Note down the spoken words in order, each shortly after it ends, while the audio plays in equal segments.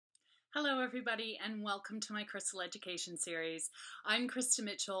Hello everybody and welcome to my crystal education series. I'm Krista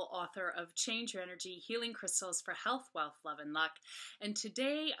Mitchell, author of Change Your Energy, Healing Crystals for Health, Wealth, Love, and Luck. And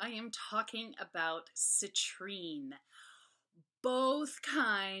today I am talking about citrine. Both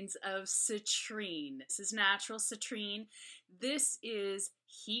kinds of citrine. This is natural citrine. This is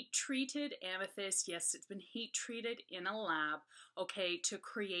heat-treated amethyst. Yes, it's been heat-treated in a lab, okay, to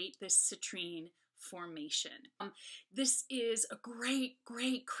create this citrine formation. This is a great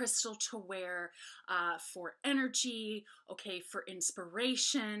crystal to wear for energy, okay, for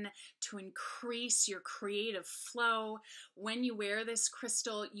inspiration, to increase your creative flow. When you wear this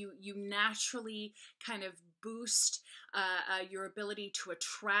crystal, you naturally kind of boost your ability to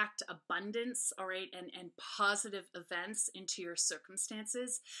attract abundance, all right, and positive events into your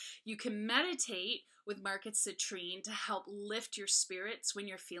circumstances. You can meditate with market citrine to help lift your spirits when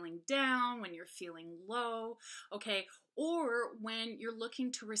you're feeling down, when you're feeling low, okay, or when you're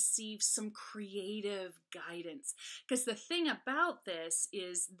looking to receive some creative guidance. Because the thing about this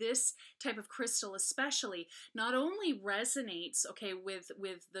is this type of crystal especially not only resonates, okay, with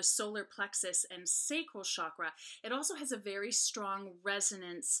the solar plexus and sacral chakra, it also has a very strong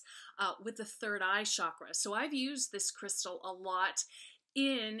resonance with the third eye chakra. So I've used this crystal a lot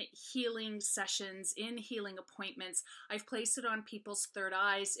in healing sessions, in healing appointments. I've placed it on people's third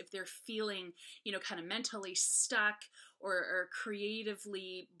eyes if they're feeling, you know, kind of mentally stuck or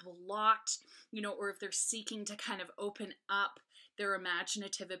creatively blocked, you know, or if they're seeking to kind of open up their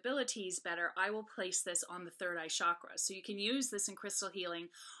imaginative abilities better. I will place this on the third eye chakra. So you can use this in crystal healing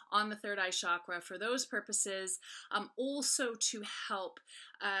on the third eye chakra for those purposes. Also to help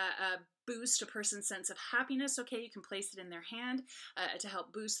boost a person's sense of happiness. Okay, you can place it in their hand to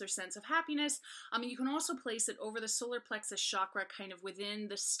help boost their sense of happiness. You can also place it over the solar plexus chakra, kind of within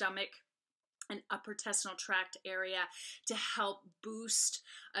the stomach and upper intestinal tract area, to help boost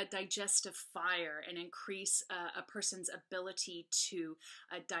digestive fire and increase a person's ability to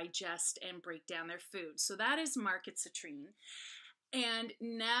digest and break down their food. So that is market citrine. And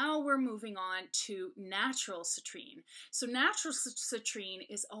now we're moving on to natural citrine. So natural citrine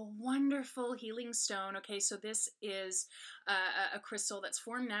is a wonderful healing stone. Okay, so this is a crystal that's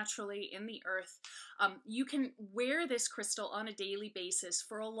formed naturally in the earth. You can wear this crystal on a daily basis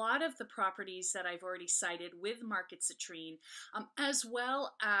for a lot of the properties that I've already cited with market citrine, as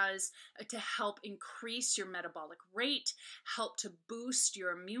well as to help increase your metabolic rate, help to boost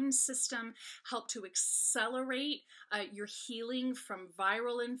your immune system, help to accelerate your healing from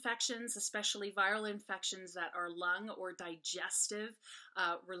viral infections, especially viral infections that are lung or digestive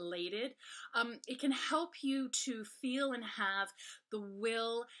related. It can help you to feel and have the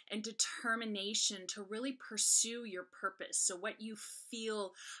will and determination to really pursue your purpose. So what you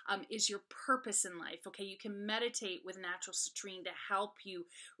feel is your purpose in life. Okay, you can meditate with natural citrine to help you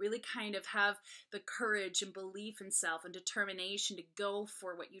really kind of have the courage and belief in self and determination to go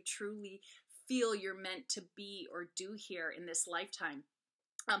for what you truly feel you're meant to be or do here in this lifetime.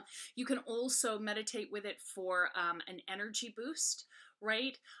 You can also meditate with it for an energy boost,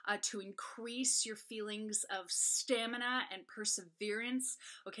 right? To increase your feelings of stamina and perseverance,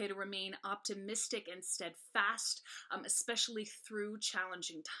 okay, to remain optimistic and steadfast, especially through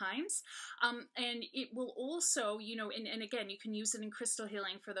challenging times. And it will also, you know, and again, you can use it in crystal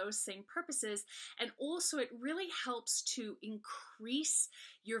healing for those same purposes. And also it really helps to increase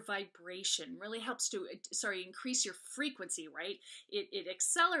your vibration, really helps to, increase your frequency, right? It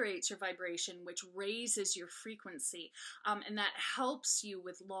accelerates your vibration, which raises your frequency. And that helps you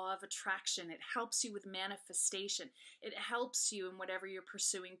with law of attraction. It helps you with manifestation. It helps you in whatever you're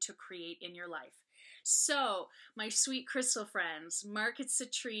pursuing to create in your life. So, my sweet crystal friends, market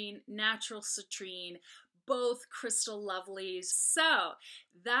citrine, natural citrine, both crystal lovelies. So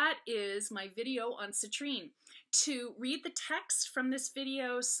that is my video on citrine. To read the text from this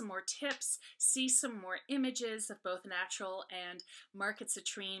video, some more tips, see some more images of both natural and market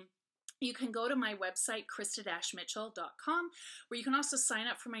citrine, you can go to my website, krista-mitchell.com, where you can also sign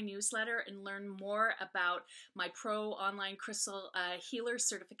up for my newsletter and learn more about my pro online crystal healer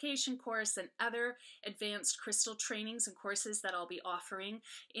certification course and other advanced crystal trainings and courses that I'll be offering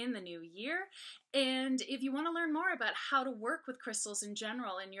in the new year. And if you want to learn more about how to work with crystals in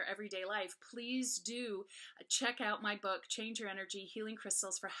general in your everyday life, please do check out my book, Change Your Energy, Healing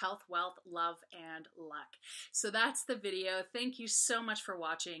Crystals for Health, Wealth, Love, and Luck. So that's the video. Thank you so much for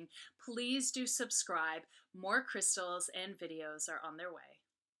watching. Please do subscribe. More crystals and videos are on their way.